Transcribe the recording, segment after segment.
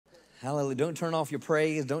Hallelujah. Don't turn off your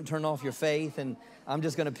praise. Don't turn off your faith. And I'm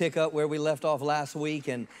just going to pick up where we left off last week.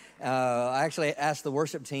 And I actually asked the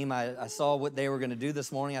worship team, I saw what they were going to do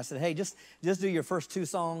this morning. I said, hey, just do your first two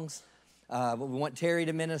songs. We want Terry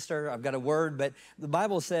to minister. I've got a word. But the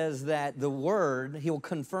Bible says that the word, he'll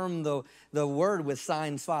confirm the word with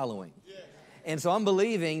signs following. Yeah. And so I'm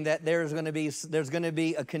believing that there's going to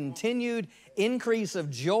be a continued increase of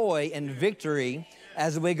joy and victory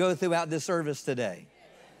as we go throughout this service today.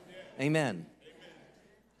 Amen.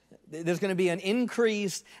 There's going to be an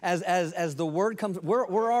increase as the word comes.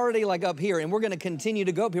 We're already like up here, and we're going to continue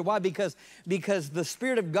to go up here. Why? Because the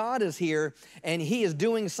Spirit of God is here, and He is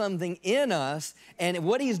doing something in us, and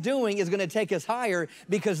what He's doing is going to take us higher,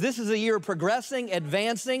 because this is a year of progressing,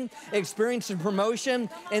 advancing, experiencing promotion,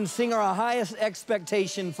 and seeing our highest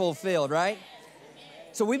expectation fulfilled, right?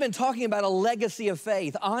 So we've been talking about a legacy of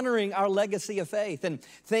faith, honoring our legacy of faith, and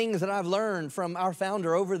things that I've learned from our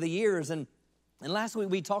founder over the years. And last week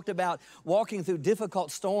we talked about walking through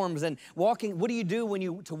difficult storms and walking. What do you do when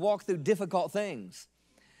to walk through difficult things?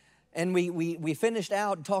 And we finished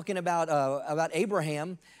out talking about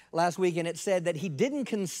Abraham last week, and it said that he didn't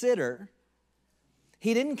consider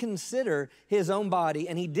his own body,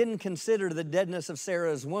 and he didn't consider the deadness of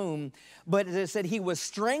Sarah's womb, but it said he was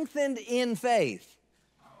strengthened in faith.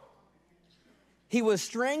 He was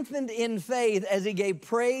strengthened in faith as he gave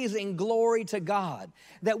praise and glory to God.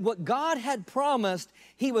 That what God had promised,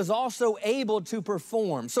 He was also able to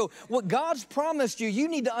perform. So what God's promised you, you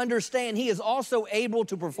need to understand He is also able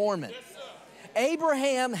to perform it. Yes,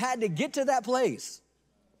 Abraham had to get to that place.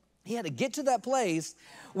 He had to get to that place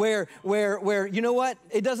where you know what?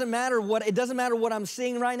 It doesn't matter what I'm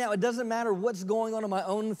seeing right now. It doesn't matter what's going on in my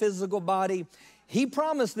own physical body. He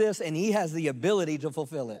promised this, and He has the ability to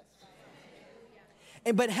fulfill it.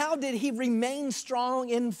 But how did he remain strong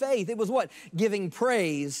in faith? It was what? Giving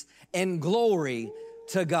praise and glory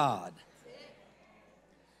to God.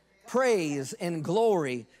 Praise and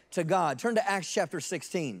glory to God. Turn to Acts chapter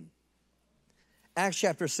 16. Acts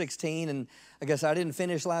chapter 16, and I guess I didn't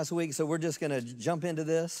finish last week, so we're just going to jump into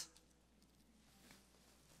this.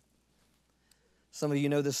 Some of you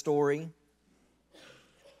know this story.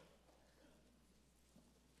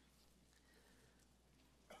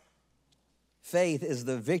 Faith is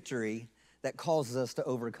the victory that causes us to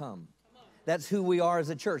overcome. That's who we are as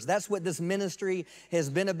a church. That's what this ministry has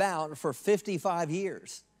been about for 55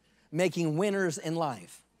 years, making winners in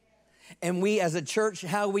life. And we as a church,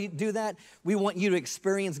 how we do that, we want you to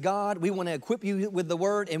experience God. We want to equip you with the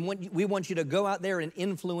word, and we want you to go out there and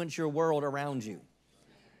influence your world around you.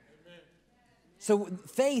 So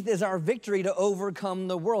faith is our victory to overcome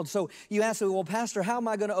the world. So you ask me, well, Pastor, how am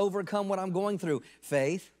I going to overcome what I'm going through?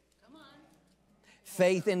 Faith.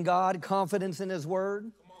 Faith in God, confidence in His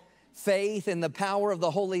word, faith in the power of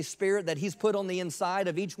the Holy Spirit that He's put on the inside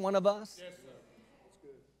of each one of us. Yes, sir. That's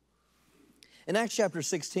good. In Acts chapter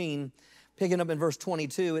 16, picking up in verse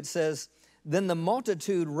 22, it says, then the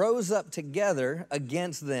multitude rose up together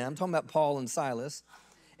against them, talking about Paul and Silas,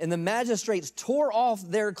 and the magistrates tore off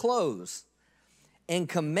their clothes and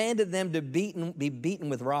commanded them to be beaten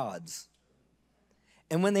with rods.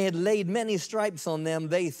 And when they had laid many stripes on them,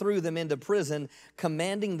 they threw them into prison,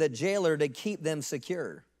 commanding the jailer to keep them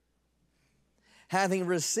secure. Having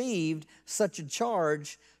received such a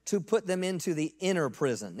charge, to put them into the inner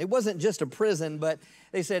prison. It wasn't just a prison, but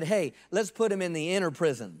they said, hey, let's put them in the inner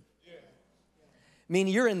prison. Yeah.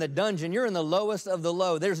 Meaning you're in the dungeon, you're in the lowest of the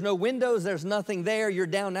low. There's no windows, there's nothing there. You're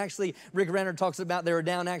down, actually, Rick Renner talks about they were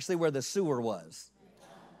down actually where the sewer was.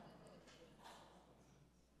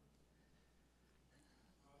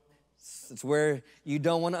 It's where you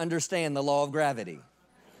don't want to understand the law of gravity.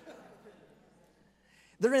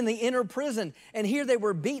 They're in the inner prison, and here they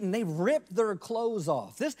were beaten. They ripped their clothes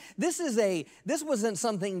off. This wasn't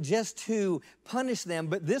something just to punish them,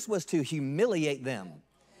 but this was to humiliate them.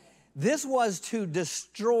 This was to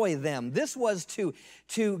destroy them. This was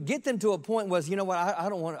to get them to a point was, you know what, I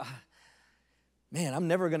don't want to, man, I'm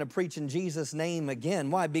never going to preach in Jesus' name again.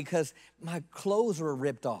 Why? Because my clothes were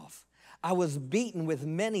ripped off. I was beaten with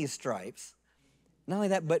many stripes. Not only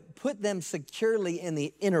that, but put them securely in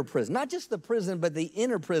the inner prison. Not just the prison, but the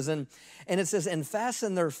inner prison. And it says, and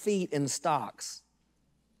fasten their feet in stocks.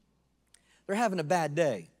 They're having a bad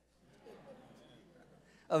day.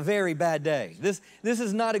 A very bad day. This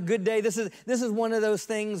is not a good day. This is one of those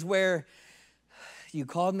things where you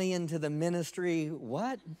called me into the ministry.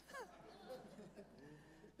 What?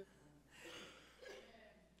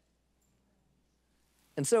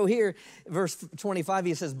 And so here, verse 25,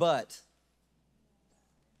 he says, but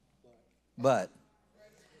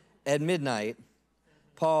at midnight,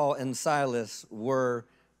 Paul and Silas were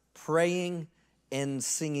praying and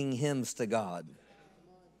singing hymns to God.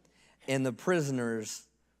 And the prisoners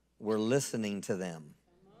were listening to them.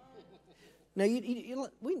 Now,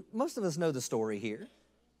 most of us know the story here.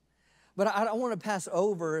 But I want to pass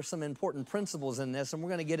over some important principles in this, and we're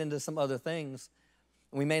going to get into some other things.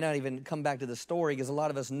 We may not even come back to the story because a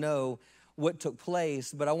lot of us know what took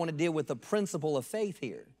place, but I want to deal with the principle of faith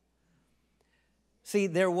here. See,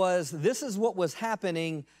 this is what was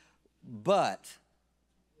happening, but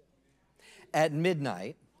at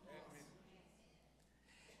midnight,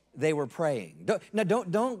 they were praying.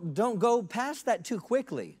 Don't go past that too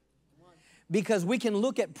quickly. Because we can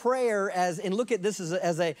look at prayer and look at this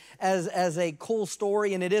as a cool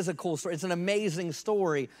story, and it is a cool story. It's an amazing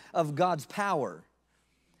story of God's power.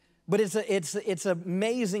 But it's an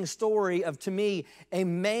amazing story of, to me, a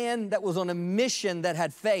man that was on a mission that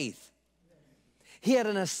had faith. He had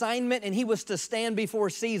an assignment, and he was to stand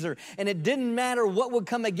before Caesar. And it didn't matter what would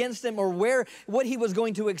come against him or what he was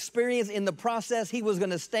going to experience in the process. He was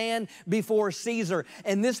going to stand before Caesar.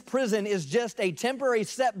 And this prison is just a temporary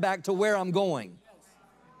setback to where I'm going.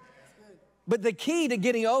 But the key to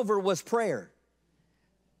getting over was prayer.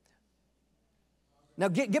 Now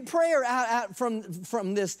get prayer out from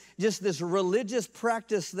this religious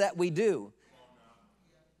practice that we do.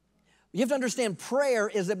 You have to understand, prayer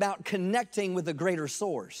is about connecting with a greater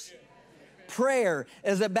source. Prayer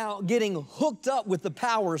is about getting hooked up with the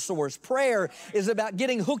power source. Prayer is about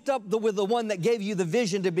getting hooked up with the one that gave you the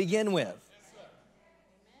vision to begin with.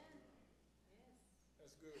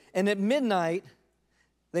 And at midnight,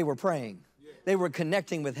 they were praying. They were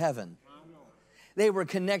connecting with heaven. They were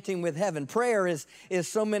connecting with heaven. Prayer is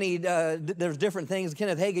so many, there's different things.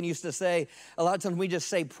 Kenneth Hagin used to say, a lot of times we just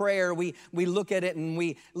say prayer. We look at it and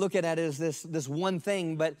we look at it as this one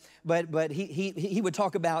thing, but he would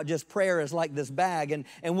talk about just prayer as like this bag.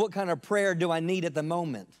 And what kind of prayer do I need at the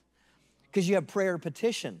moment? Because you have prayer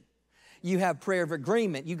petition. You have prayer of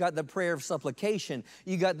agreement. You got the prayer of supplication.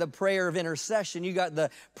 You got the prayer of intercession. You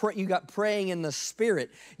got praying in the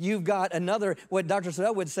Spirit. You've got another, what Dr.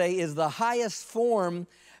 Sadell would say is the highest form,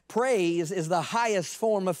 praise is the highest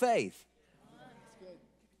form of faith.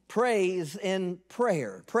 Praise and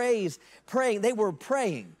prayer. Praise, praying. They were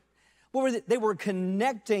praying. What were they? They were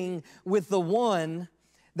connecting with the one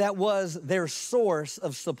that was their source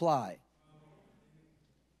of supply.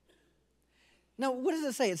 Now, what does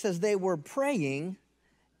it say? It says they were praying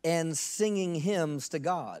and singing hymns to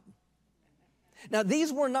God. Now,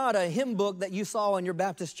 these were not a hymn book that you saw in your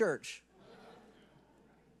Baptist church.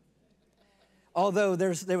 Although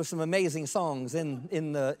there were some amazing songs in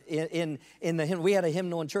the hymn. We had a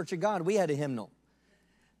hymnal in Church of God. We had a hymnal.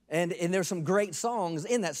 And there's some great songs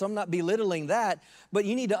in that, so I'm not belittling that. But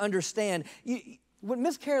you need to understand, what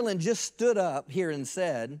Miss Carolyn just stood up here and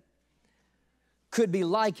said could be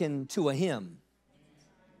likened to a hymn.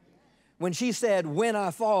 When she said, "When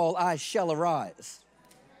I fall, I shall arise."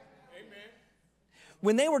 Amen.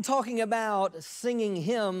 When they were talking about singing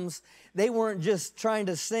hymns, they weren't just trying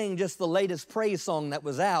to sing just the latest praise song that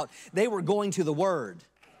was out. They were going to the Word.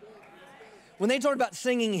 When they talked about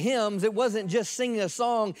singing hymns, it wasn't just singing a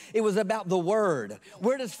song, it was about the Word.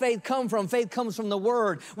 Where does faith come from? Faith comes from the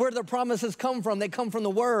Word. Where do the promises come from? They come from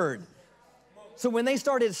the Word. So when they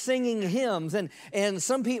started singing hymns, and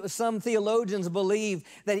some theologians believe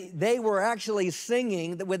that they were actually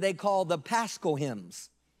singing what they call the Paschal hymns.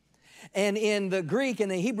 And in the Greek and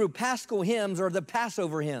the Hebrew, Paschal hymns are the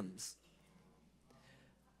Passover hymns.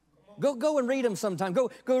 Go and read them sometime. Go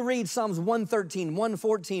read Psalms 113,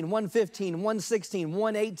 114, 115, 116,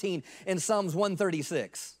 118, and Psalms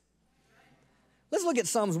 136. Let's look at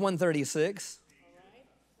Psalms 136.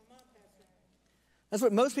 That's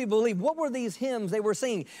what most people believe. What were these hymns they were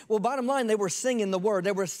singing? Well, bottom line, they were singing the Word.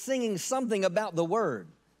 They were singing something about the Word.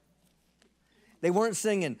 They weren't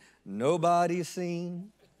singing, "Nobody's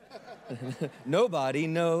seen, nobody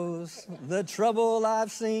knows the trouble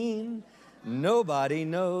I've seen, nobody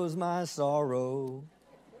knows my sorrow."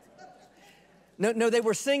 No, they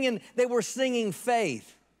were singing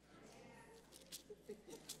faith.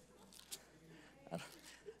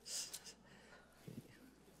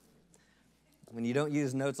 When you don't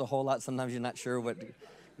use notes a whole lot, sometimes you're not sure what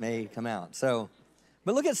may come out.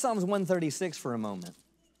 But look at Psalms 136 for a moment.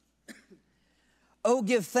 "Oh,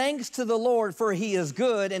 give thanks to the Lord, for he is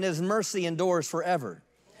good, and his mercy endures forever.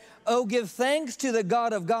 Oh, give thanks to the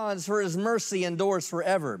God of gods, for his mercy endures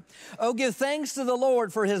forever. Oh, give thanks to the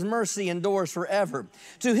Lord, for his mercy endures forever.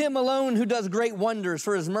 To him alone who does great wonders,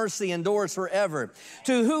 for his mercy endures forever.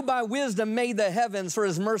 To who by wisdom made the heavens, for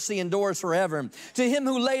his mercy endures forever. To him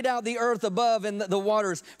who laid out the earth above and the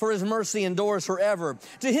waters, for his mercy endures forever.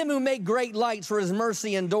 To him who made great lights, for his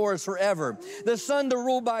mercy endures forever. The sun to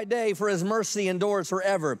rule by day, for his mercy endures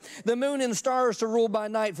forever. The moon and stars to rule by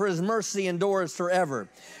night, for his mercy endures forever.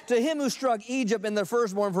 To him who struck Egypt in the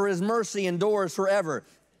firstborn, for his mercy endures forever,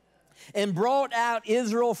 and brought out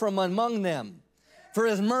Israel from among them, for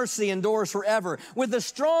his mercy endures forever. With a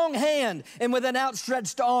strong hand and with an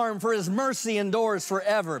outstretched arm, for his mercy endures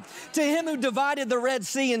forever. To him who divided the Red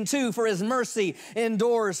Sea in two, for his mercy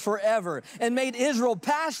endures forever, and made Israel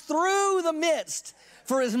pass through the midst,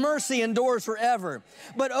 for his mercy endures forever.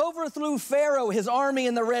 But overthrew Pharaoh, his army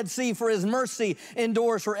in the Red Sea, for his mercy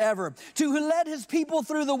endures forever. To who led his people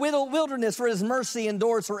through the wilderness, for his mercy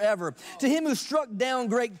endures forever. To him who struck down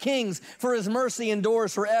great kings, for his mercy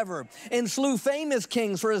endures forever. And slew famous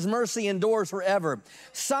kings, for his mercy endures forever.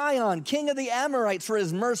 Sihon, king of the Amorites, for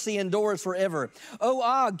his mercy endures forever.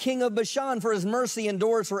 Og, king of Bashan, for his mercy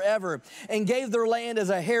endures forever. And gave their land as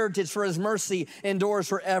a heritage, for his mercy endures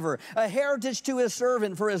forever. A heritage to his servant,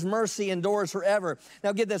 for his mercy endures forever.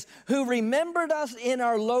 Now get this. Who remembered us in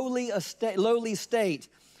our lowly state,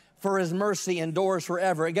 for his mercy endures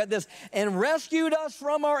forever. And get this. And rescued us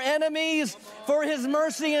from our enemies, for his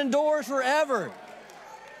mercy endures forever.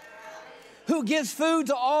 Who gives food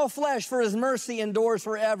to all flesh, for his mercy endures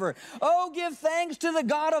forever. Oh, give thanks to the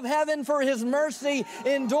God of heaven, for his mercy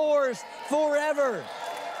endures forever.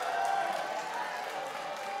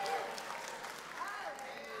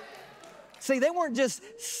 See, they weren't just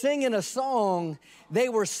singing a song, they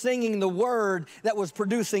were singing the word that was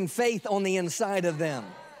producing faith on the inside of them.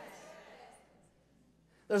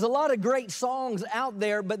 There's a lot of great songs out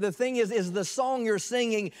there, but the thing is the song you're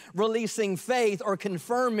singing releasing faith or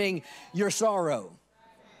confirming your sorrow?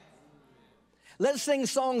 Let's sing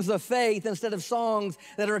songs of faith instead of songs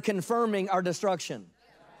that are confirming our destruction.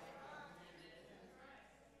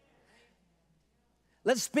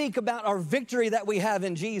 Let's speak about our victory that we have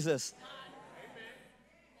in Jesus.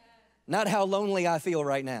 Not how lonely I feel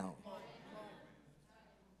right now.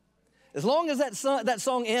 As long as that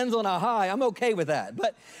song ends on a high, I'm okay with that.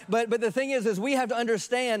 But the thing is we have to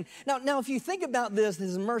understand. Now, if you think about this,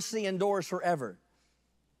 his mercy endures forever.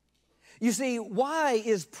 You see, why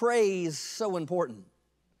is praise so important?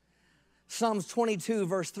 Psalms 22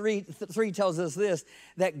 verse 3 tells us this,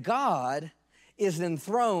 that God is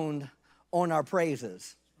enthroned on our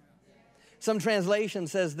praises. Some translation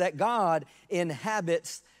says that God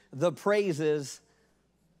inhabits the praises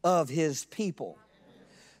of his people.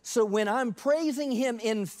 So when I'm praising him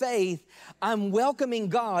in faith, I'm welcoming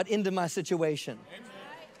God into my situation. Amen.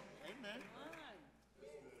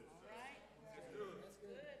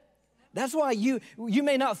 That's why you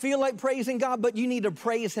may not feel like praising God, but you need to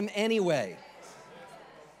praise him anyway.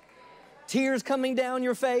 Tears coming down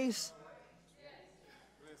your face,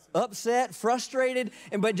 upset, frustrated,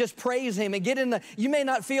 but just praise him and get in you may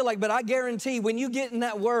not feel like, but I guarantee when you get in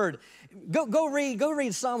that word, go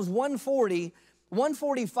read Psalms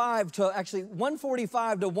 145 to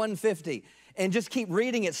 150 and just keep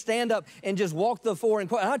reading it. Stand up and just walk the floor and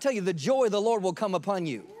quote. And I'll tell you, the joy of the Lord will come upon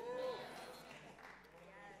you.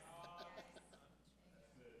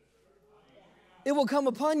 It will come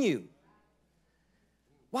upon you.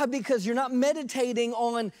 Why? Because you're not meditating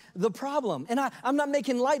on the problem. And I'm not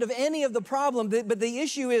making light of any of the problem, but the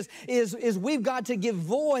issue is we've got to give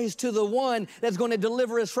voice to the one that's going to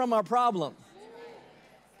deliver us from our problem.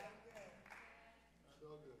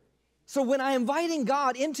 So when I'm inviting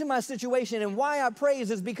God into my situation, and why I praise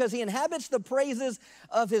is because he inhabits the praises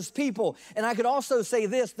of his people. And I could also say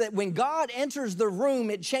this, that when God enters the room,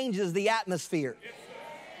 it changes the atmosphere.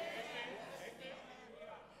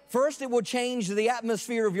 First, it will change the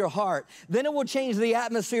atmosphere of your heart. Then it will change the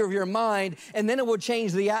atmosphere of your mind. And then it will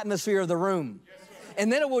change the atmosphere of the room.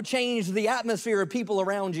 And then it will change the atmosphere of people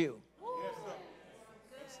around you.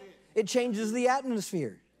 It changes the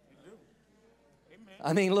atmosphere.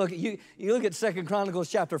 I mean, look, you look at 2 Chronicles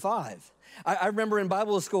chapter 5. I remember in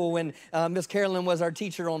Bible school when Miss Carolyn was our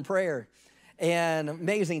teacher on prayer, and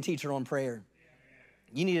amazing teacher on prayer.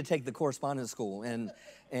 You need to take the correspondence school and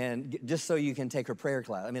just so you can take her prayer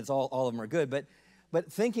class. I mean, it's all of them are good.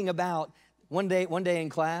 But thinking about one day in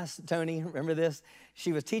class, Tony, remember this?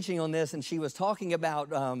 She was teaching on this, and she was talking about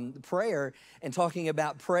prayer and talking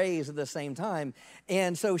about praise at the same time.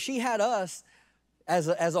 And so she had us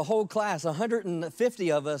as a whole class,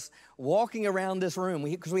 150 of us walking around this room,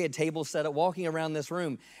 because we had tables set up, walking around this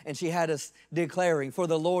room, and she had us declaring, for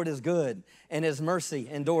the Lord is good, and his mercy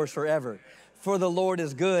endures forever. For the Lord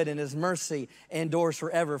is good, and his mercy endures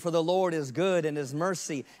forever. For the Lord is good, and his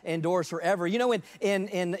mercy endures forever. You know,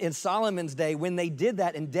 in Solomon's day, when they did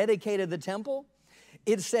that and dedicated the temple,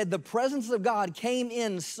 it said the presence of God came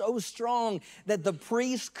in so strong that the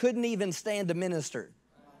priests couldn't even stand to minister.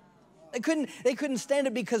 They couldn't stand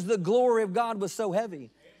it because the glory of God was so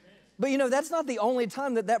heavy. But you know, that's not the only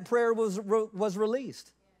time that prayer was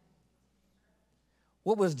released.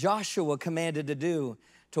 What was Joshua commanded to do?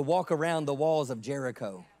 To walk around the walls of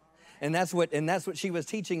Jericho. And that's what she was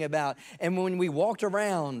teaching about. And when we walked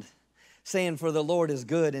around saying, for the Lord is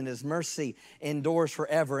good and his mercy endures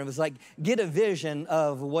forever. It was like, get a vision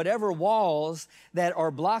of whatever walls that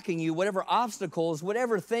are blocking you, whatever obstacles,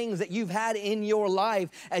 whatever things that you've had in your life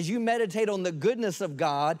as you meditate on the goodness of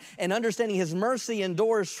God and understanding his mercy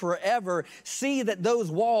endures forever, see that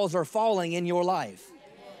those walls are falling in your life.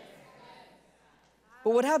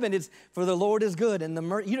 But what happened is, for the Lord is good and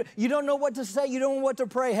you don't know what to say, you don't know what to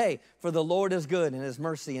pray. Hey, for the Lord is good and his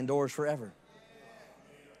mercy endures forever.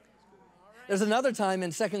 There's another time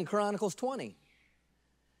in 2 Chronicles 20.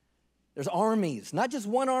 There's armies, not just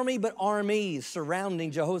one army, but armies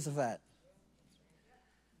surrounding Jehoshaphat.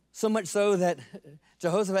 So much so that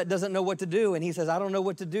Jehoshaphat doesn't know what to do. And he says, I don't know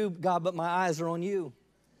what to do, God, but my eyes are on you.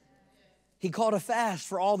 He called a fast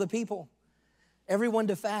for all the people. Everyone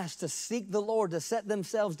to fast, to seek the Lord, to set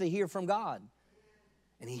themselves to hear from God.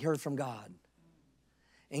 And he heard from God.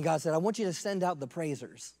 And God said, I want you to send out the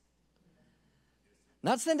praisers.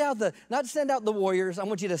 Not send out the warriors. I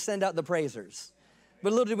want you to send out the praisers.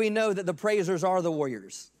 But little do we know that the praisers are the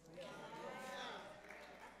warriors.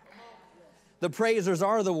 The praisers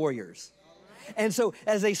are the warriors. And so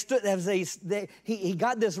as they stood, he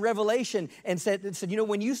got this revelation and said, you know,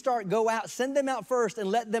 when you start, go out, send them out first and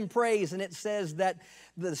let them praise. And it says that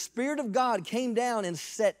the Spirit of God came down and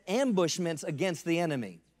set ambushments against the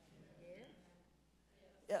enemy.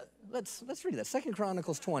 Yeah, let's read that. 2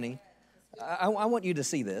 Chronicles 20. I want you to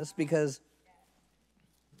see this because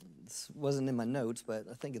this wasn't in my notes, but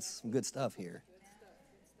I think it's some good stuff here.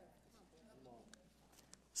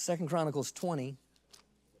 2 Chronicles 20.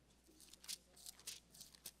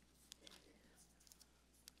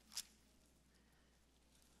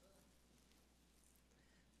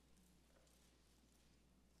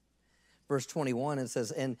 Verse 21, it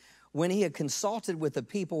says, and when he had consulted with the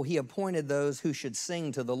people, he appointed those who should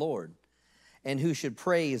sing to the Lord and who should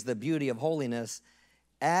praise the beauty of holiness.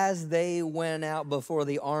 As they went out before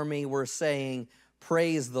the army were saying,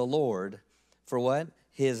 praise the Lord, for what?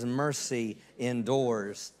 His mercy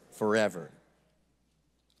endures forever.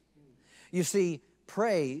 You see,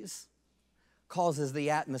 praise causes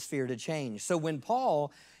the atmosphere to change. So when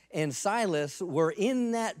Paul and Silas were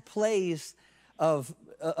in that place of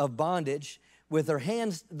bondage, with their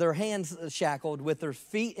hands shackled, with their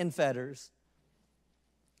feet in fetters,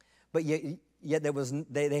 but yet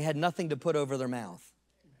they had nothing to put over their mouth.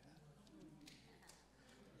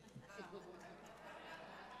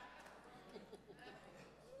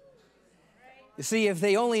 You see, if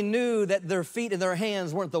they only knew that their feet and their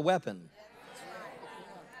hands weren't the weapon.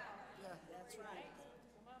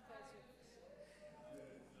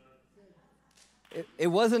 It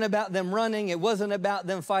wasn't about them running. It wasn't about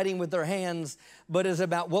them fighting with their hands, but it's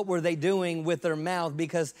about what were they doing with their mouth.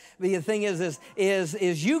 Because the thing is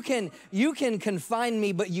you can confine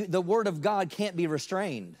me, but the word of God can't be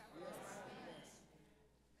restrained.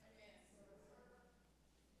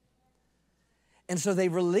 And so they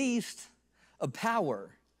released a power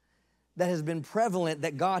that has been prevalent,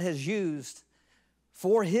 that God has used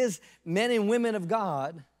for his men and women of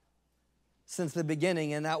God since the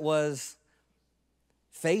beginning, and that was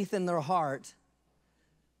faith in their heart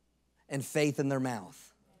and faith in their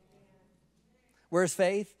mouth. Where's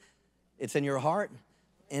faith? It's in your heart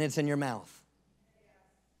and it's in your mouth.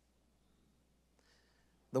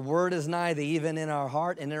 The word is nigh thee, even in our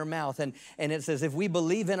heart and in our mouth. And it says, if we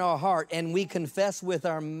believe in our heart and we confess with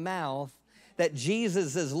our mouth that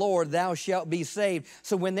Jesus is Lord, thou shalt be saved.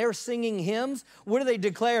 So when they're singing hymns, what are they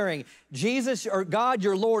declaring? Jesus, or God,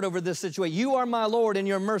 your Lord over this situation. You are my Lord and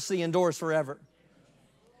your mercy endures forever.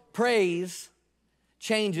 Praise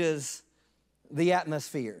changes the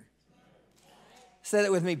atmosphere. Say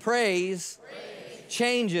that with me. Praise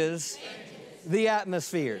changes the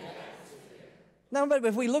atmosphere. Now, but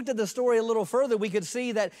if we looked at the story a little further, we could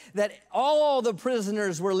see that all the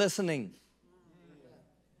prisoners were listening.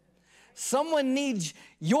 Someone needs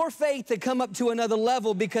your faith to come up to another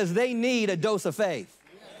level because they need a dose of faith.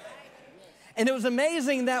 And it was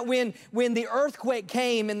amazing that when the earthquake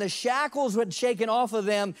came and the shackles were shaken off of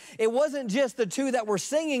them, it wasn't just the two that were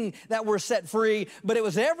singing that were set free, but it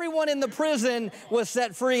was everyone in the prison was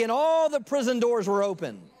set free and all the prison doors were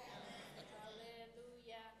open.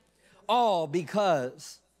 All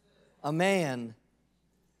because a man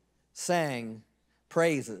sang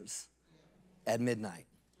praises at midnight.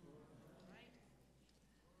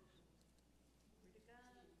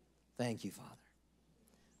 Thank you, Father.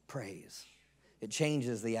 Praise. It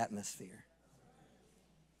changes the atmosphere.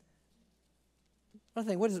 I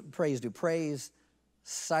think, what does praise do? Praise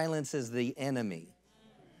silences the enemy.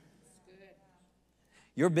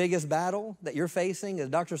 Your biggest battle that you're facing, as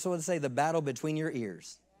Dr. So would say, the battle between your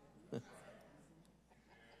ears.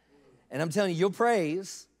 And I'm telling you, your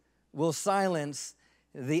praise will silence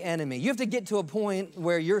the enemy. You have to get to a point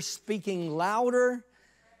where you're speaking louder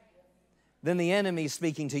than the enemy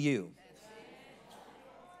speaking to you.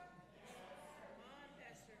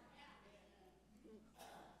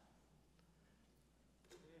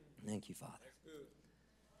 Thank you, Father.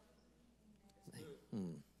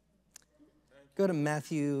 Go to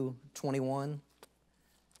Matthew 21.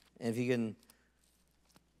 And if you can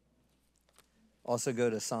also go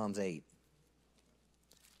to Psalms 8.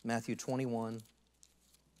 Matthew 21.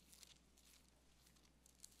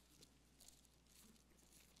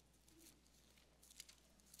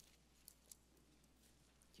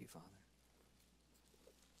 Thank you, Father.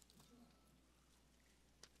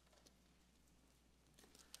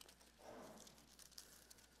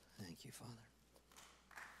 Thank you, Father.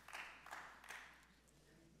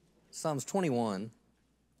 Psalms 21,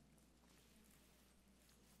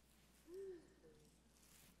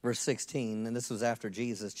 verse 16, and this was after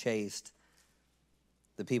Jesus chased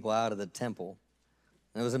the people out of the temple.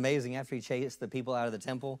 And it was amazing, after he chased the people out of the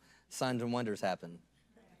temple, signs and wonders happened.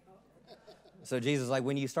 So Jesus was like,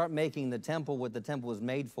 when you start making the temple what the temple was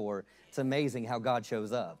made for, it's amazing how God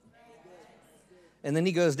shows up. And then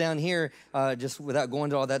he goes down here, just without going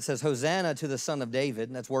to all that, says, Hosanna to the Son of David,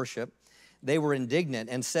 and that's worship. They were indignant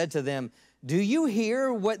and said to them, do you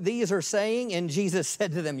hear what these are saying? And Jesus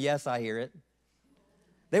said to them, yes, I hear it.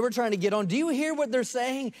 They were trying to get on. Do you hear what they're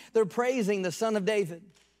saying? They're praising the Son of David.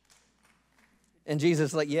 And Jesus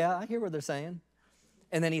is like, yeah, I hear what they're saying.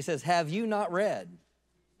 And then he says, have you not read?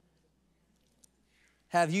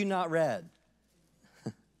 Have you not read?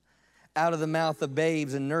 Out of the mouth of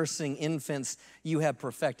babes and nursing infants, you have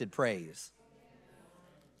perfected praise.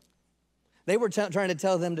 They were trying to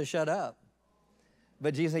tell them to shut up.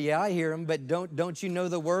 But Jesus said, yeah, I hear them, but don't you know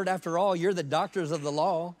the word? After all, you're the doctors of the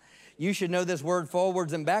law. You should know this word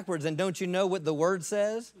forwards and backwards. And don't you know what the word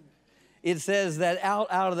says? It says that out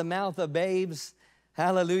of the mouth of babes,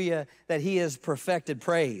 hallelujah, that he has perfected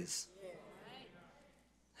praise.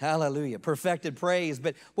 Hallelujah, perfected praise.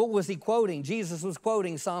 But what was he quoting? Jesus was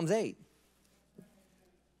quoting Psalms 8.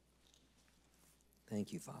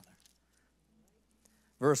 Thank you, Father.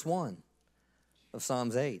 Verse 1 of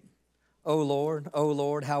Psalms 8. O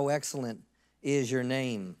Lord, how excellent is your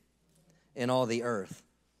name in all the earth,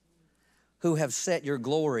 who have set your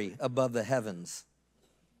glory above the heavens.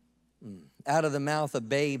 Out of the mouth of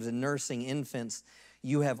babes and nursing infants,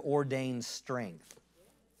 you have ordained strength.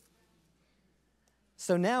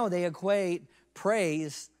 So now they equate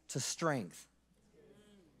praise to strength.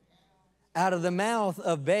 Out of the mouth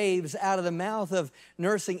of babes, out of the mouth of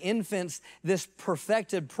nursing infants, this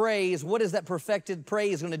perfected praise, what is that perfected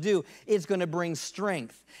praise going to do? It's going to bring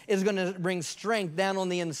strength. It's going to bring strength down on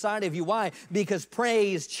the inside of you. Why? Because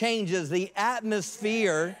praise changes the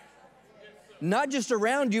atmosphere, not just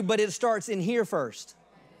around you, but it starts in here first.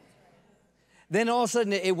 Then all of a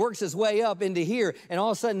sudden it works its way up into here. And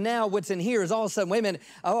all of a sudden now what's in here is all of a sudden, wait a minute.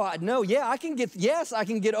 Oh, no, yeah, I can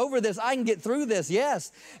get over this. I can get through this.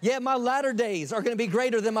 Yes. Yeah, my latter days are going to be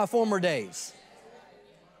greater than my former days.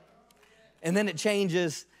 And then it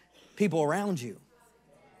changes people around you.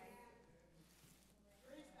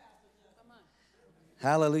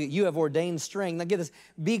 Hallelujah. You have ordained strength. Now get this.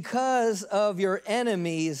 Because of your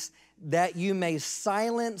enemies, that you may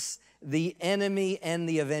silence the enemy and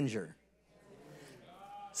the avenger.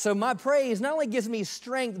 So my praise not only gives me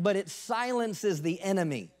strength, but it silences the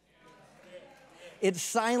enemy. It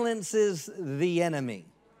silences the enemy.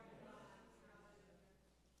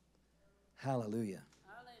 Hallelujah.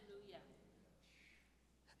 Hallelujah.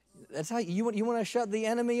 That's how you want to shut the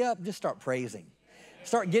enemy up? Just start praising.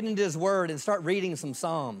 Start getting into his word and start reading some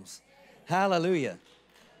Psalms. Hallelujah.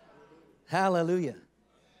 Hallelujah.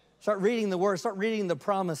 Start reading the word. Start reading the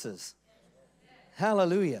promises.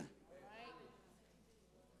 Hallelujah.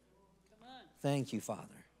 Thank you, Father.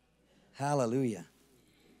 Hallelujah.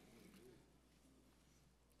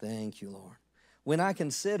 Thank you, Lord. When I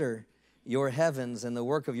consider your heavens and the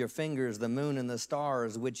work of your fingers, the moon and the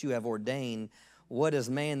stars which you have ordained, what is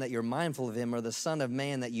man that you're mindful of him, or the son of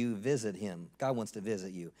man that you visit him? God wants to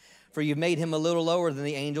visit you. For you've made him a little lower than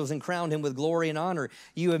the angels and crowned him with glory and honor.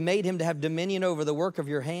 You have made him to have dominion over the work of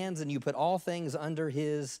your hands, and you put all things under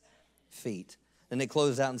his feet. Then it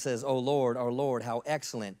closes out and says, O Lord, our Lord, how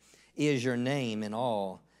excellent is your name in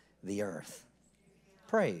all the earth.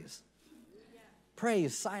 Praise.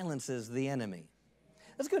 Praise silences the enemy.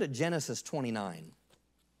 Let's go to Genesis 29.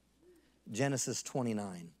 Genesis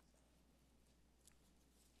 29.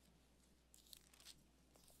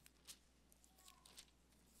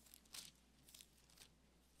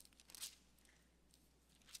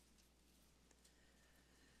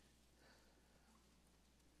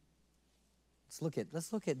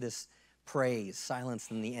 Let's look at this praise,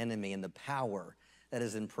 silencing the enemy, and the power that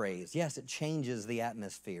is in praise. Yes, it changes the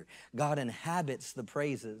atmosphere. God inhabits the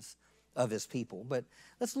praises of his people. But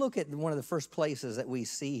let's look at one of the first places that we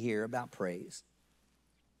see here about praise.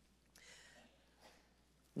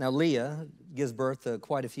 Now, Leah gives birth to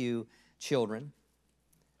quite a few children.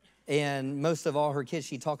 And most of all her kids,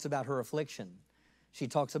 she talks about her affliction. She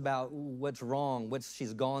talks about what's wrong, what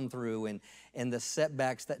she's gone through, and the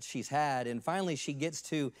setbacks that she's had. And finally, she gets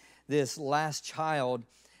to this last child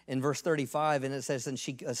in verse 35, and it says, and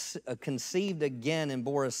she conceived again and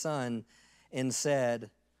bore a son and said,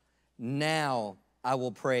 now I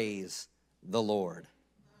will praise the Lord.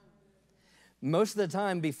 Most of the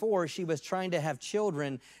time before, she was trying to have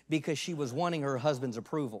children because she was wanting her husband's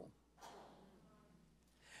approval.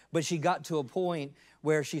 But she got to a point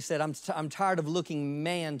where she said, I'm tired of looking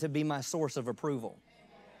man to be my source of approval.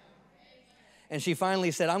 And she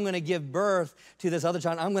finally said, I'm going to give birth to this other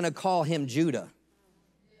child. I'm going to call him Judah.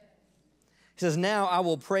 He says, now I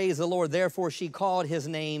will praise the Lord. Therefore, she called his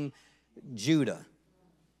name Judah.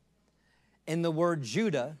 And the word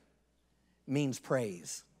Judah means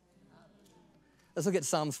praise. Let's look at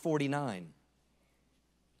Psalms 49.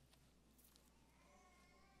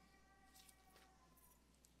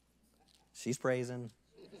 She's praising.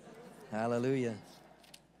 Hallelujah.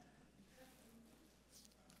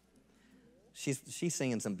 She's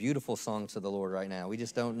singing some beautiful songs to the Lord right now. We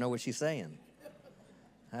just don't know what she's saying.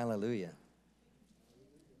 Hallelujah.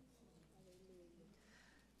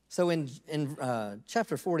 So in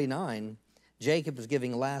chapter 49, Jacob is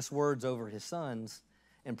giving last words over his sons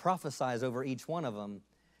and prophesies over each one of them.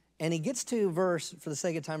 And he gets to verse, for the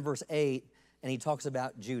sake of time, verse 8, and he talks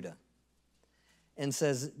about Judah. And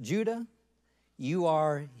says, Judah, you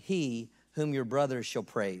are he whom your brothers shall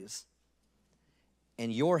praise.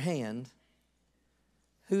 And your hand,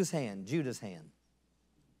 whose hand? Judah's hand.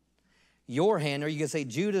 Your hand, or you can say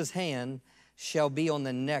Judah's hand, shall be on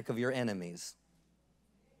the neck of your enemies.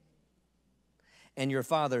 And your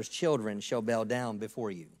father's children shall bow down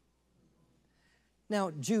before you.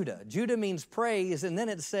 Now, Judah means praise, and then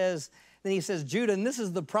he says Judah, and this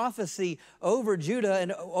is the prophecy over Judah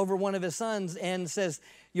and over one of his sons, and says,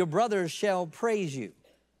 your brothers shall praise you.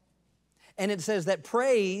 And it says that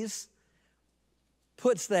praise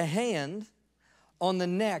puts the hand on the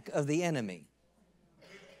neck of the enemy.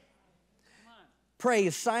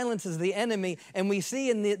 Praise silences the enemy, and we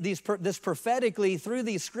see in this prophetically through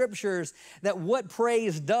these scriptures that what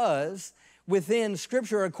praise does within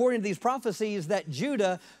Scripture, according to these prophecies, that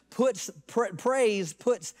Judah praise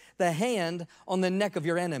puts the hand on the neck of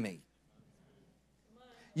your enemy.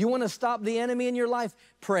 You want to stop the enemy in your life?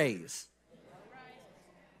 Praise.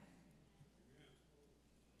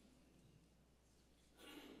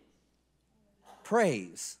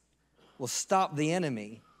 Praise will stop the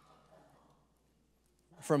enemy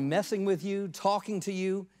from messing with you, talking to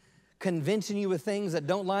you, convincing you with things that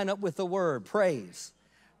don't line up with the word. Praise.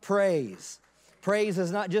 Praise. Praise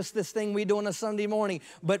is not just this thing we do on a Sunday morning,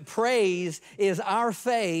 but praise is our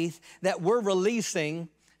faith that we're releasing,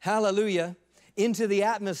 hallelujah, into the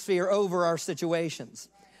atmosphere over our situations.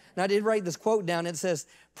 Now, I did write this quote down. It says,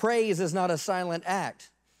 praise is not a silent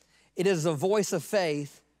act. It is a voice of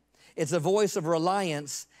faith. It's a voice of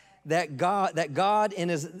reliance that God in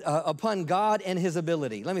his, upon God and his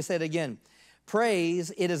ability. Let me say it again.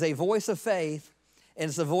 Praise, it is a voice of faith, and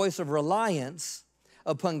it's a voice of reliance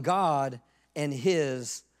upon God and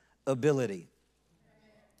his ability.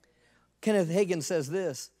 Kenneth Hagin says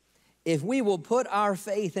this, if we will put our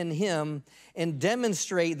faith in him and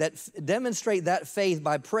demonstrate that faith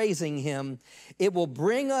by praising him, it will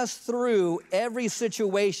bring us through every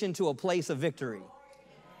situation to a place of victory.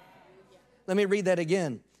 Let me read that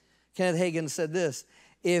again. Kenneth Hagin said this,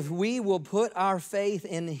 if we will put our faith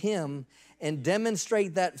in him and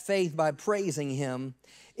demonstrate that faith by praising him,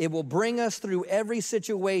 it will bring us through every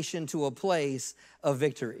situation to a place of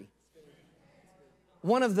victory.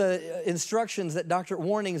 One of the instructions that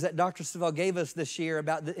warnings that Dr. Savelle gave us this year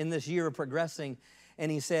in this year of progressing,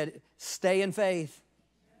 and he said, stay in faith.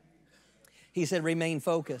 He said, remain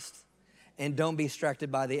focused and don't be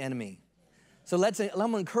distracted by the enemy. So I'm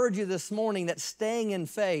going to encourage you this morning that staying in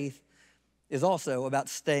faith is also about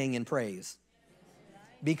staying in praise.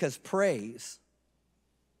 Because praise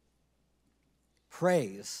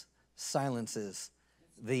silences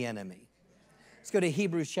the enemy. Let's go to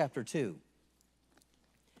Hebrews chapter 2.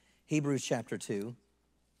 Hebrews chapter 2.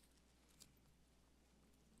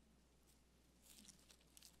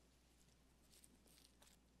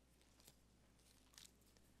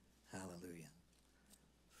 Hallelujah.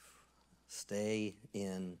 Stay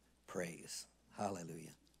in praise.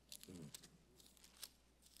 Hallelujah.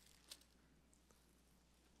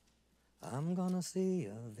 I'm gonna see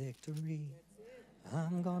a victory.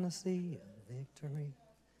 I'm gonna see a victory.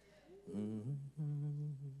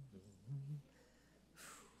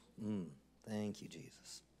 Thank you,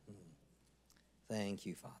 Jesus. Thank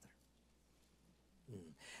you, Father.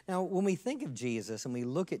 Now, when we think of Jesus and we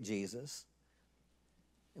look at Jesus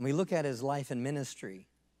and we look at his life and ministry,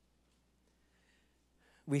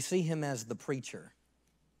 we see him as the preacher.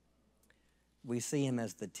 We see him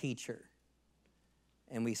as the teacher.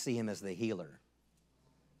 And we see him as the healer.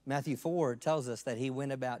 Matthew 4 tells us that he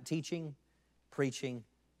went about teaching, preaching,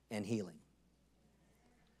 and healing.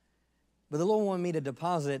 But the Lord wanted me to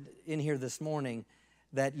deposit in here this morning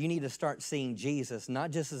that you need to start seeing Jesus,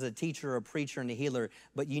 not just as a teacher, a preacher, and a healer,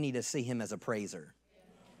 but you need to see him as a praiser.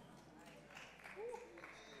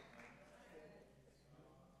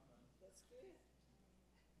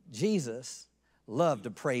 Jesus loved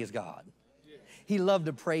to praise God. He loved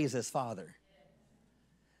to praise his Father.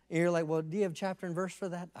 And you're like, well, do you have chapter and verse for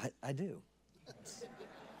that? I do.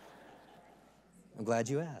 I'm glad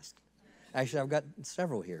you asked. Actually, I've got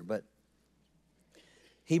several here, but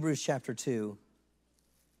Hebrews chapter 2.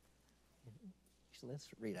 Let's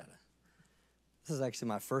read out of it. This is actually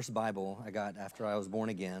my first Bible I got after I was born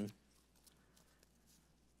again.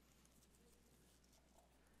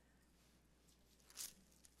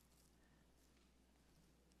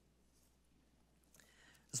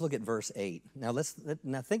 Let's look at verse 8.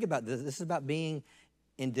 Now think about this. This is about being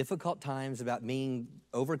in difficult times, about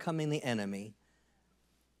overcoming the enemy.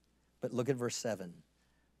 But look at verse 7.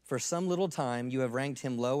 For some little time you have ranked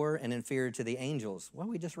him lower and inferior to the angels. Well,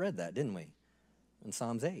 we just read that, didn't we? In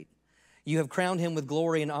Psalms 8. You have crowned him with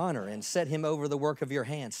glory and honor and set him over the work of your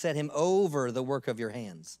hands. Set him over the work of your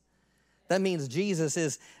hands. That means Jesus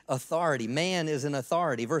is authority. Man is an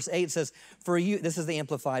authority. Verse 8 says, for you, this is the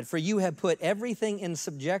Amplified, for you have put everything in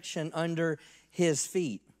subjection under his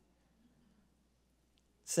feet.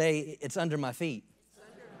 Say, it's under my feet.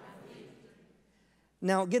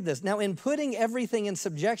 Now, get this. Now, in putting everything in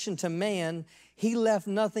subjection to man, he left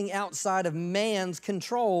nothing outside of man's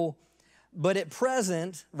control. But at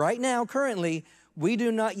present, right now, currently, we do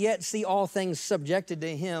not yet see all things subjected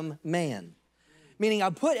to him, man. Meaning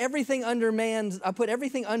I put everything under man,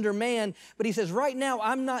 but he says, right now,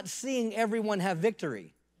 I'm not seeing everyone have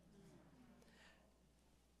victory.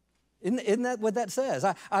 Isn't that what that says?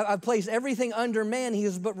 I placed everything under man. He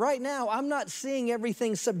says, but right now, I'm not seeing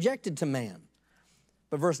everything subjected to man.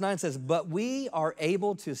 But verse 9 says, but we are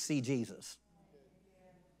able to see Jesus.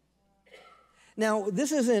 Now,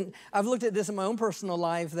 I've looked at this in my own personal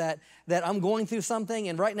life that I'm going through something,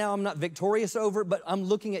 and right now I'm not victorious over it, but I'm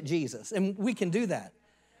looking at Jesus, and we can do that.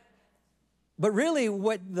 But really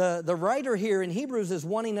what the writer here in Hebrews is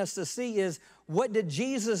wanting us to see is, what did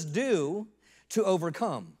Jesus do to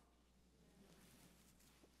overcome?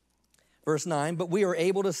 Verse 9, but we are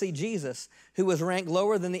able to see Jesus, who was ranked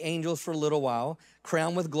lower than the angels for a little while,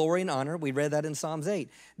 crowned with glory and honor. We read that in Psalms 8.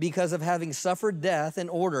 Because of having suffered death in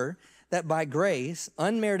order that by grace,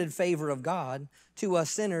 unmerited favor of God, to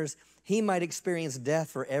us sinners, he might experience death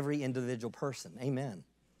for every individual person. Amen.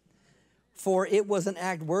 For it was an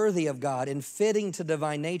act worthy of God and fitting to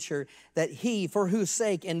divine nature that he, for whose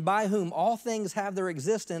sake and by whom all things have their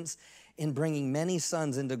existence, in bringing many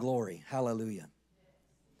sons into glory. Hallelujah.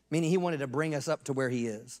 Meaning he wanted to bring us up to where he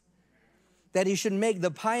is. That he should make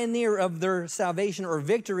the pioneer of their salvation or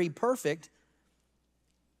victory perfect,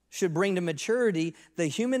 should bring to maturity the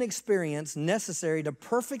human experience necessary to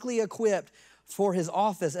perfectly equip for his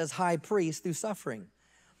office as high priest through suffering.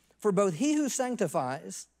 For both he who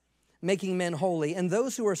sanctifies, making men holy, and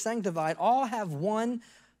those who are sanctified all have one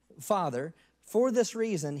Father. For this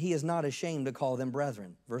reason, he is not ashamed to call them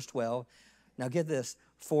brethren. Verse 12, now get this,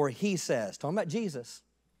 for he says, talking about Jesus,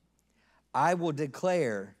 I will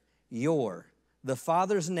declare the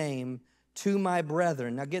Father's name to my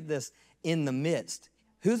brethren. Now get this, in the midst.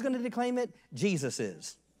 Who's going to declaim it? Jesus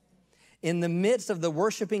is. In the midst of the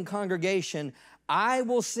worshiping congregation, I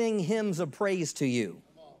will sing hymns of praise to you.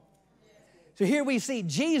 So here we see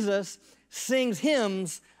Jesus sings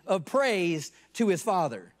hymns of praise to his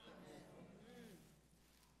Father.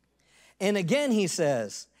 And again he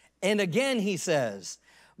says,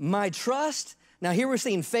 my trust. Now here we're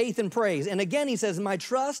seeing faith and praise. And again he says, my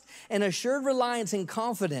trust and assured reliance and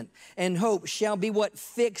confident and hope shall be what?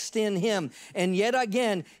 Fixed in him. And yet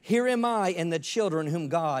again, here am I and the children whom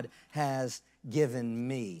God has given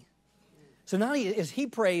me. So not only is he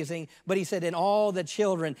praising, but he said, in all the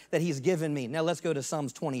children that he's given me. Now let's go to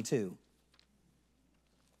Psalms 22.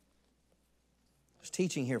 Just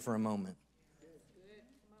teaching here for a moment.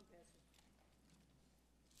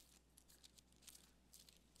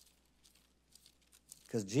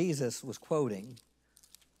 Because Jesus was quoting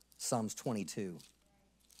Psalms 22.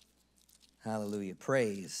 Hallelujah.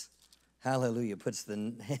 Praise. Hallelujah. Puts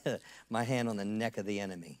my hand on the neck of the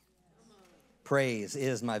enemy. Praise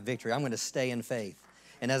is my victory. I'm going to stay in faith.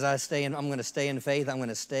 And as I'm going to stay in faith, I'm going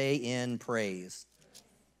to stay in praise.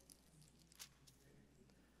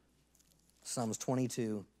 Psalms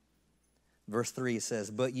 22, verse 3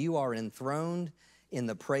 says, but you are enthroned in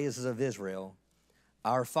the praises of Israel.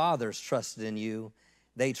 Our fathers trusted in you.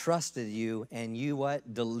 They trusted you, and you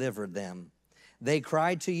what? Delivered them. They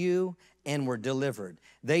cried to you and were delivered.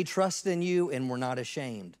 They trusted in you and were not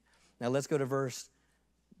ashamed. Now let's go to verse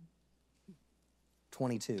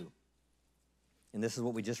 22. And this is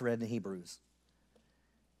what we just read in Hebrews.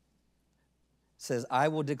 It says, I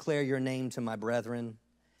will declare your name to my brethren.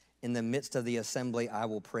 In the midst of the assembly, I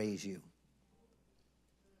will praise you.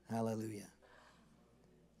 Hallelujah.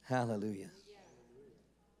 Hallelujah.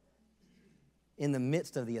 In the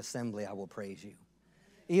midst of the assembly, I will praise you.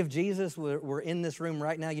 If Jesus were in this room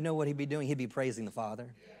right now, you know what he'd be doing? He'd be praising the Father.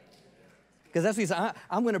 Because that's what he said,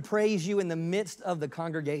 I'm going to praise you in the midst of the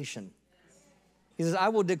congregation. He says, I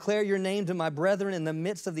will declare your name to my brethren. In the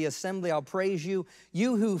midst of the assembly, I'll praise you.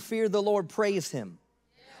 You who fear the Lord, praise him.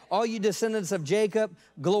 All you descendants of Jacob,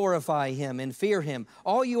 glorify him and fear him.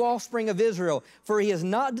 All you offspring of Israel, for he has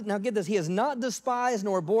not, now get this, he has not despised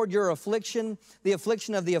nor abhorred your affliction, the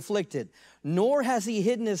affliction of the afflicted, nor has he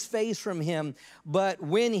hidden his face from him. But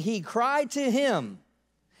when he cried to him,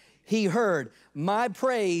 he heard, my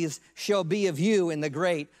praise shall be of you in the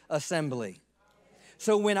great assembly.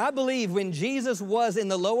 So when Jesus was in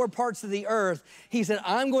the lower parts of the earth, he said,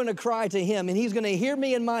 I'm going to cry to him and he's going to hear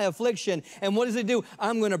me in my affliction. And what does he do?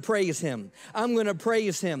 I'm going to praise him. I'm going to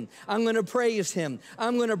praise him. I'm going to praise him.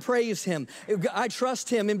 I'm going to praise him. I trust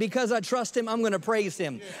him. And because I trust him, I'm going to praise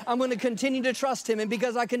him. I'm going to continue to trust him. And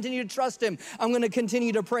because I continue to trust him, I'm going to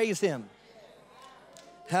continue to praise him.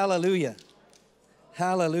 Hallelujah.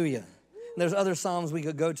 Hallelujah. And there's other Psalms we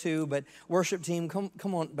could go to, but worship team,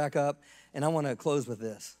 come on back up. And I want to close with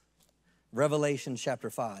this. Revelation chapter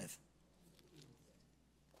 5.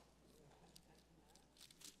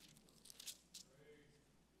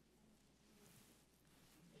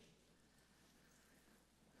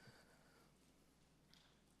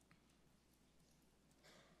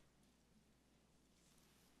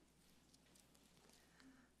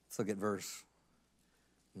 Let's look at verse.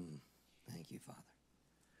 Thank you, Father.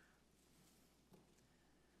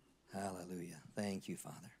 Hallelujah. Thank you,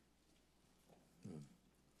 Father.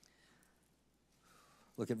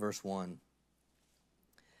 Look at verse 1.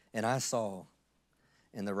 And I saw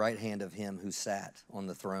in the right hand of him who sat on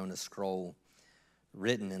the throne a scroll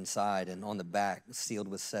written inside and on the back sealed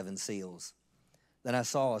with 7 seals. Then I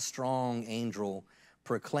saw a strong angel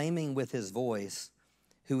proclaiming with his voice,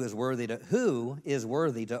 who is worthy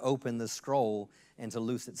to open the scroll and to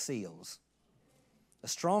loose its seals. A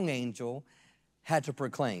strong angel had to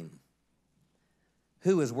proclaim,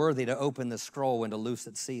 who is worthy to open the scroll and to loose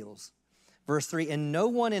its seals. Verse 3, and no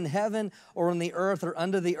one in heaven or on the earth or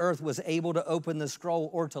under the earth was able to open the scroll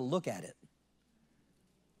or to look at it.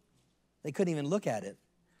 They couldn't even look at it.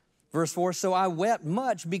 Verse 4, so I wept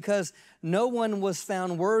much because no one was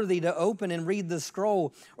found worthy to open and read the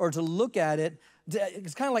scroll or to look at it.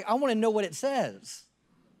 It's kind of like, I want to know what it says.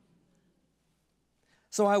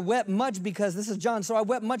 So I wept much because, this is John, so I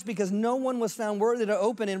wept much because no one was found worthy to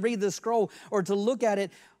open and read the scroll or to look at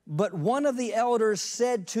it. But one of the elders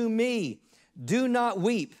said to me, do not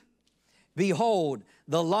weep. Behold,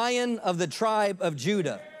 the Lion of the tribe of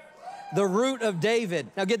Judah, the Root of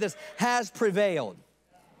David, now get this, has prevailed.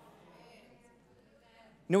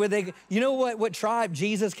 You know what tribe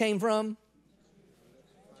Jesus came from?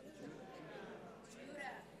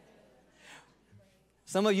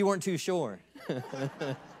 Some of you weren't too sure.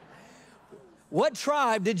 What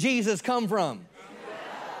tribe did Jesus come from?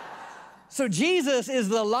 So Jesus is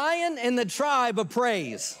the Lion in the tribe of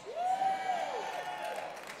praise.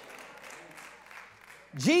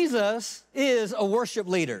 Jesus is a worship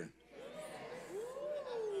leader.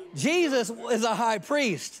 Jesus is a high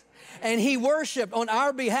priest. And he worshiped on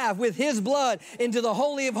our behalf with his blood into the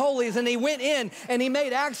Holy of Holies. And he went in and he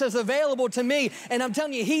made access available to me. And I'm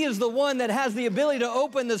telling you, he is the one that has the ability to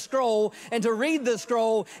open the scroll and to read the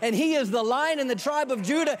scroll. And he is the Lion in the tribe of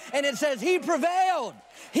Judah. And it says he prevailed.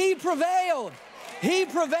 He prevailed. He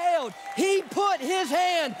prevailed. He put his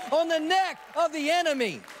hand on the neck of the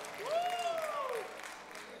enemy.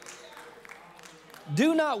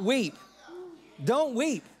 Do not weep. Don't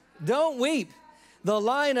weep. Don't weep. The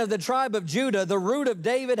Lion of the tribe of Judah, the root of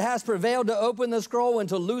David, has prevailed to open the scroll and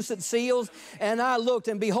to loose its seals. And I looked,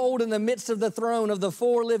 and behold, in the midst of the throne of the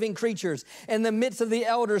four living creatures, in the midst of the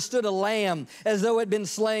elders stood a lamb, as though it had been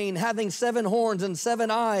slain, having 7 horns and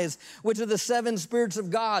 7 eyes, which are the 7 spirits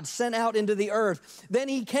of God sent out into the earth. Then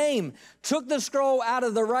he came, took the scroll out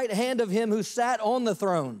of the right hand of him who sat on the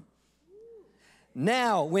throne.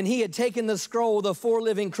 Now, when he had taken the scroll, the 4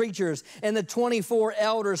 living creatures and the 24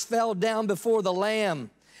 elders fell down before the Lamb,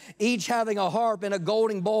 each having a harp and a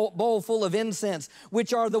golden bowl full of incense,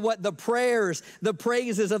 which are the prayers, the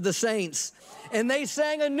praises of the saints. And they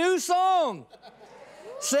sang a new song,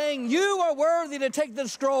 saying, you are worthy to take the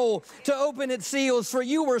scroll, to open its seals, for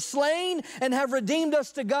you were slain and have redeemed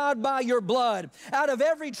us to God by your blood, out of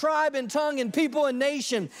every tribe and tongue and people and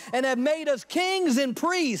nation, and have made us kings and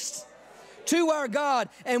priests to our God,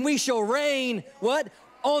 and we shall reign, what?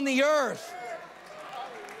 On the earth.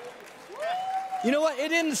 You know what? It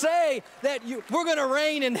didn't say that we're going to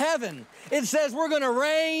reign in heaven. It says we're going to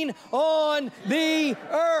reign on the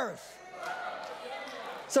earth.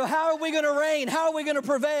 So how are we going to reign? How are we going to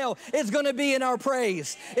prevail? It's going to be in our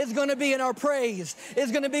praise. It's going to be in our praise.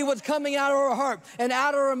 It's going to be what's coming out of our heart and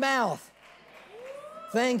out of our mouth.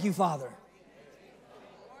 Thank you, Father.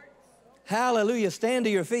 Hallelujah. Stand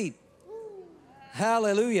to your feet.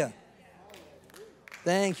 Hallelujah.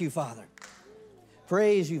 Thank you, Father.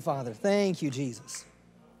 Praise you, Father. Thank you, Jesus.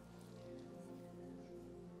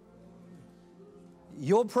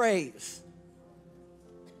 Your praise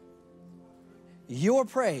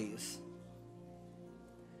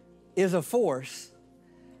is a force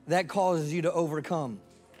that causes you to overcome.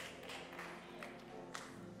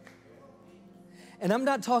 And I'm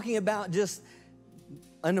not talking about just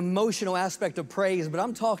an emotional aspect of praise, but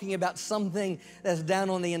I'm talking about something that's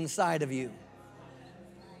down on the inside of you.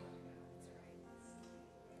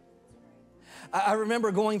 I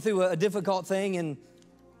remember going through a difficult thing and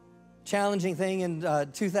challenging thing in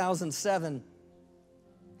 2007.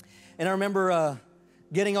 And I remember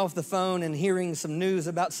getting off the phone and hearing some news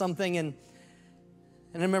about something. And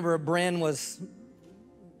I remember Bren was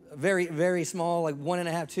very, very small, like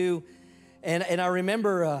 1.5, 2. And I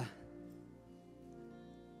remember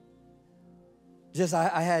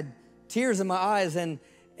I had tears in my eyes and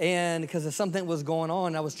because of something was going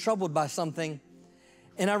on. I was troubled by something.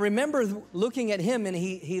 And I remember looking at him, and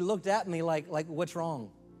he looked at me like what's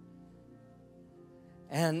wrong?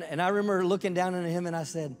 And I remember looking down at him, and I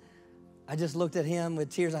just looked at him with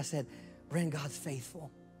tears. I said, Bren, God's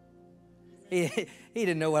faithful. He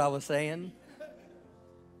didn't know what I was saying.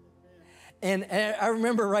 And I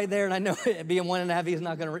remember right there, and I know being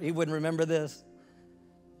 1.5, he wouldn't remember this.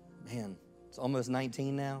 Man, it's almost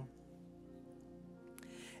 19 now.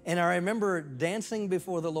 And I remember dancing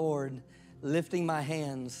before the Lord, lifting my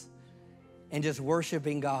hands and just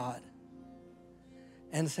worshiping God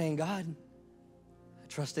and saying, God, I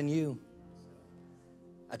trust in you.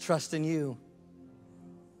 I trust in you.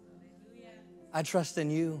 I trust in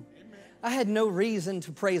you. I had no reason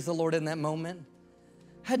to praise the Lord in that moment.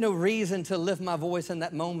 I had no reason to lift my voice in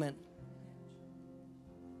that moment.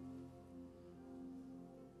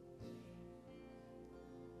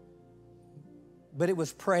 But it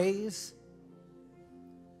was praise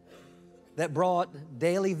that brought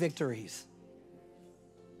daily victories.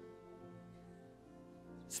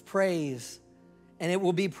 It's praise, and it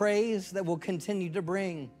will be praise that will continue to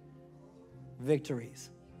bring victories.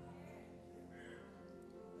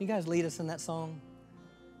 You guys lead us in that song?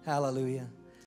 Hallelujah.